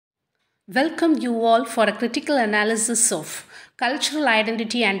Welcome you all for a critical analysis of Cultural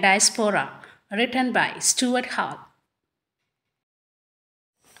Identity and Diaspora, written by Stuart Hall.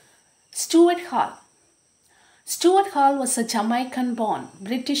 Stuart Hall. Stuart Hall was a Jamaican-born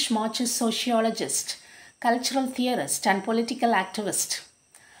British Marxist sociologist, cultural theorist, and political activist.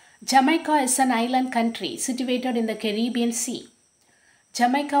 Jamaica is an island country situated in the Caribbean Sea.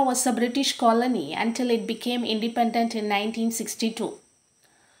 Jamaica was a British colony until it became independent in 1962.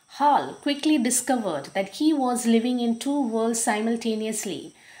 Hall quickly discovered that he was living in two worlds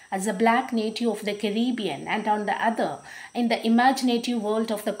simultaneously, as a black native of the Caribbean and on the other in the imaginative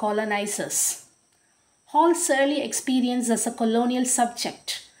world of the colonizers. Hall's early experience as a colonial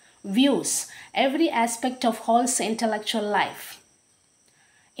subject views every aspect of Hall's intellectual life.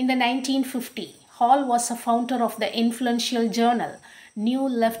 In the 1950s, Hall was a founder of the influential journal New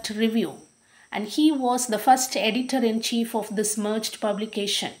Left Review, and he was the first editor-in-chief of this merged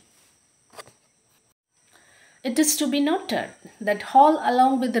publication. It is to be noted that Hall,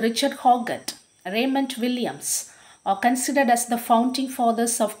 along with Richard Hoggart, Raymond Williams, are considered as the founding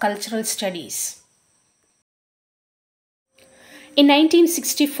fathers of cultural studies. In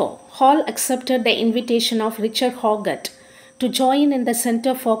 1964, Hall accepted the invitation of Richard Hoggart to join in the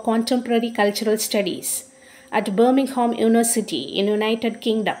Center for Contemporary Cultural Studies at Birmingham University in United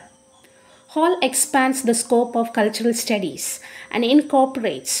Kingdom. Hall expands the scope of cultural studies and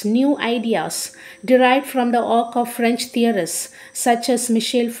incorporates new ideas derived from the work of French theorists such as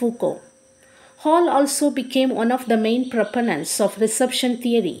Michel Foucault. Hall also became one of the main proponents of reception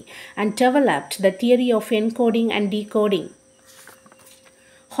theory and developed the theory of encoding and decoding.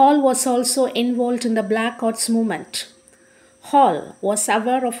 Hall was also involved in the Black Arts movement. Hall was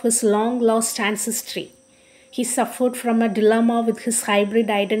aware of his long-lost ancestry. He suffered from a dilemma with his hybrid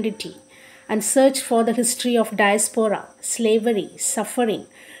identity and searched for the history of diaspora, slavery, suffering,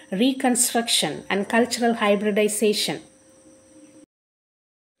 reconstruction, and cultural hybridization.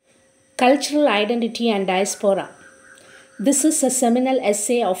 Cultural Identity and Diaspora. This is a seminal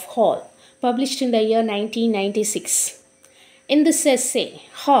essay of Hall, published in the year 1996. In this essay,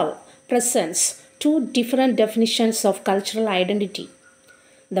 Hall presents two different definitions of cultural identity.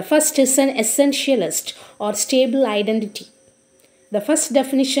 The first is an essentialist or stable identity. The first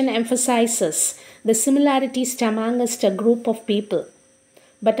definition emphasizes the similarities amongst a group of people.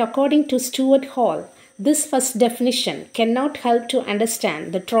 But according to Stuart Hall, this first definition cannot help to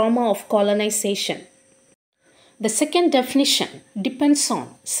understand the trauma of colonization. The second definition depends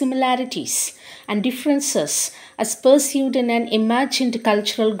on similarities and differences as perceived in an imagined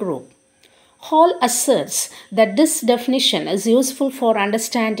cultural group. Hall asserts that this definition is useful for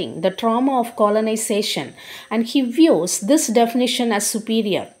understanding the trauma of colonization, and he views this definition as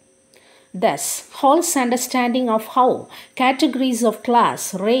superior. Thus, Hall's understanding of how categories of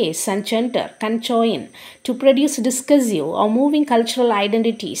class, race, and gender can join to produce discursive or moving cultural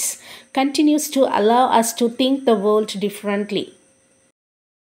identities continues to allow us to think the world differently.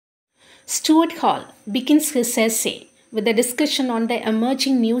 Stuart Hall begins his essay with a discussion on the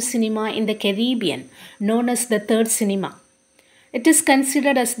emerging new cinema in the Caribbean, known as the Third Cinema. It is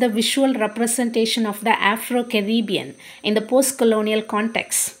considered as the visual representation of the Afro-Caribbean in the post-colonial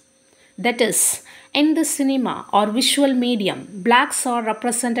context. That is, in the cinema or visual medium, blacks are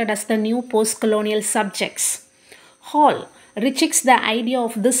represented as the new post-colonial subjects. Hall rejects the idea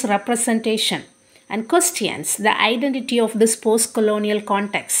of this representation and questions the identity of this post-colonial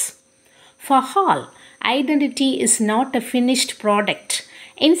context. For Hall, identity is not a finished product.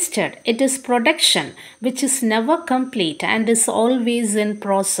 Instead, it is production which is never complete and is always in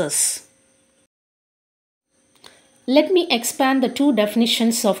process. Let me expand the two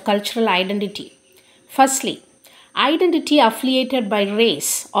definitions of cultural identity. Firstly, identity affiliated by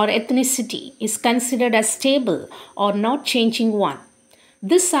race or ethnicity is considered as stable or not changing one.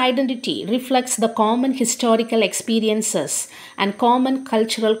 This identity reflects the common historical experiences and common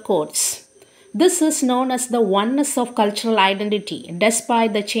cultural codes. This is known as the oneness of cultural identity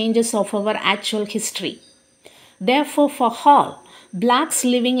despite the changes of our actual history. Therefore, for Hall, blacks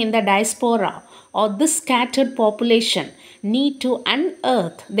living in the diaspora or this scattered population need to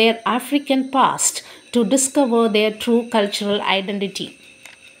unearth their African past to discover their true cultural identity.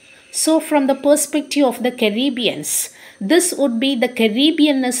 So, from the perspective of the Caribbeans, this would be the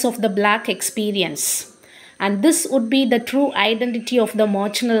Caribbeanness of the black experience, and this would be the true identity of the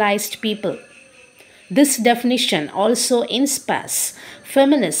marginalized people. This definition also inspires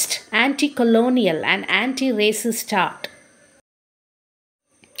feminist, anti-colonial, and anti-racist art.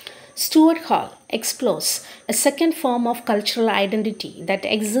 Stuart Hall explores a second form of cultural identity that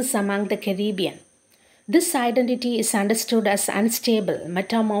exists among the Caribbean. This identity is understood as unstable,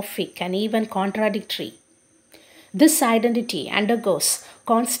 metamorphic, and even contradictory. This identity undergoes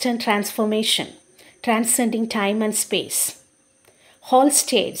constant transformation, transcending time and space. Hall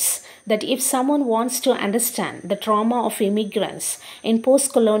states that if someone wants to understand the trauma of immigrants in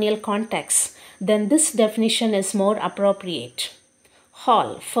post colonial contexts, then this definition is more appropriate.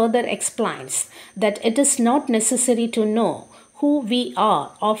 Hall further explains that it is not necessary to know who we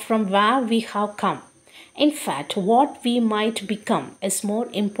are or from where we have come. In fact, what we might become is more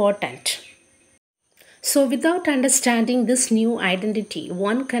important. So, without understanding this new identity,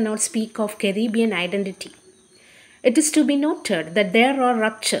 one cannot speak of Caribbean identity. It is to be noted that there are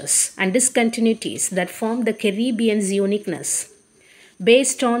ruptures and discontinuities that form the Caribbean's uniqueness.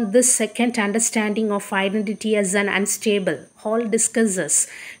 Based on this second understanding of identity as an unstable, Hall discusses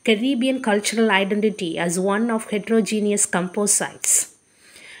Caribbean cultural identity as one of heterogeneous composites.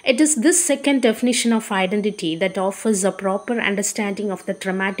 It is this second definition of identity that offers a proper understanding of the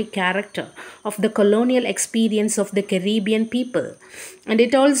traumatic character of the colonial experience of the Caribbean people, and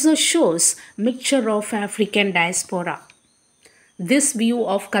it also shows mixture of African diaspora. This view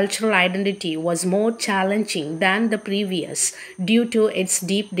of cultural identity was more challenging than the previous due to its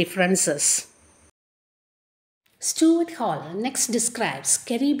deep differences. Stuart Hall next describes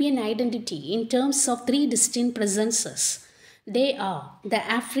Caribbean identity in terms of three distinct presences. They are the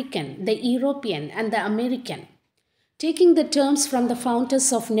African, the European, and the American. Taking the terms from the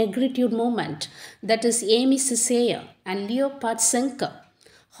founders of Negritude movement, that is Amy Cessair and Leopold Senker,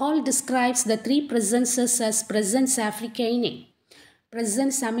 Hall describes the three presences as presens Africanae,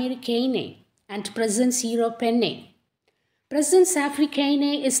 presens Americanae, and presens Europeanae. Presens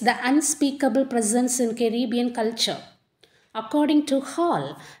Africanae is the unspeakable presence in Caribbean culture. According to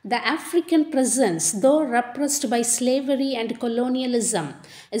Hall, the African presence, though repressed by slavery and colonialism,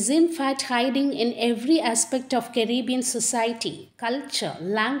 is in fact hiding in every aspect of Caribbean society, culture,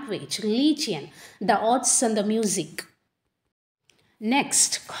 language, religion, the arts, and the music.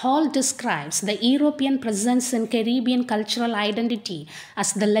 Next, Hall describes the European presence in Caribbean cultural identity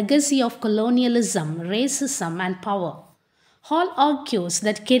as the legacy of colonialism, racism, and power. Hall argues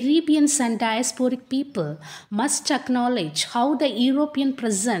that Caribbeans and diasporic people must acknowledge how the European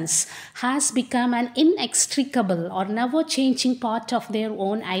presence has become an inextricable or never-changing part of their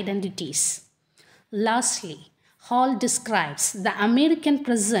own identities. Lastly, Hall describes the American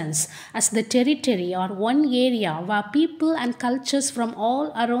presence as the territory or one area where people and cultures from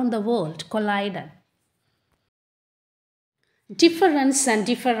all around the world collided. Difference and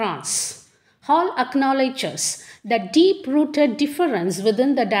difference. Hall acknowledges the deep-rooted difference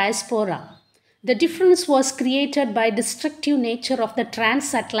within the diaspora. The difference was created by destructive nature of the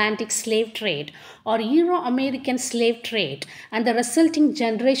transatlantic slave trade or Euro-American slave trade and the resulting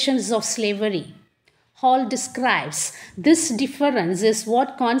generations of slavery. Hall describes this difference is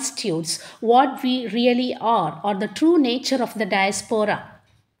what constitutes what we really are or the true nature of the diaspora.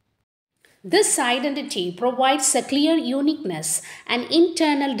 This identity provides a clear uniqueness and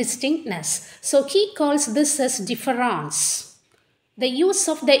internal distinctness, so he calls this as difference. The use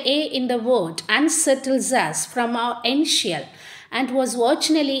of the A in the word unsettles us from our initial and was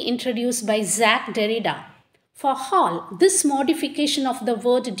originally introduced by Jacques Derrida. For Hall, this modification of the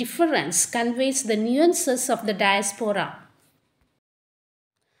word difference conveys the nuances of the diaspora.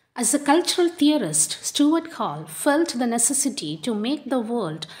 As a cultural theorist, Stuart Hall felt the necessity to make the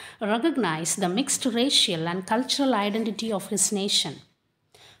world recognize the mixed racial and cultural identity of his nation.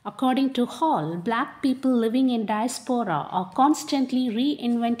 According to Hall, black people living in diaspora are constantly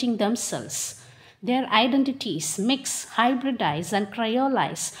reinventing themselves. Their identities mix, hybridize, and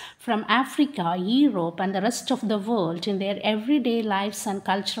creolize from Africa, Europe, and the rest of the world in their everyday lives and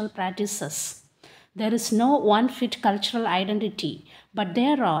cultural practices. There is no one fit cultural identity, but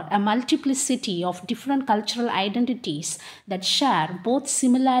there are a multiplicity of different cultural identities that share both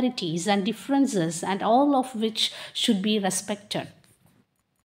similarities and differences, and all of which should be respected.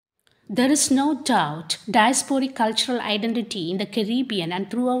 There is no doubt diasporic cultural identity in the Caribbean and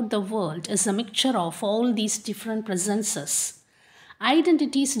throughout the world is a mixture of all these different presences.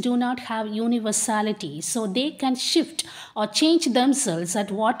 Identities do not have universality, so they can shift or change themselves at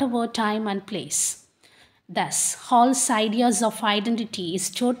whatever time and place. Thus, Hall's ideas of identity is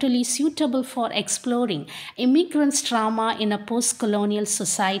totally suitable for exploring immigrants' trauma in a post-colonial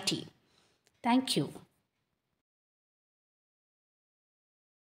society. Thank you.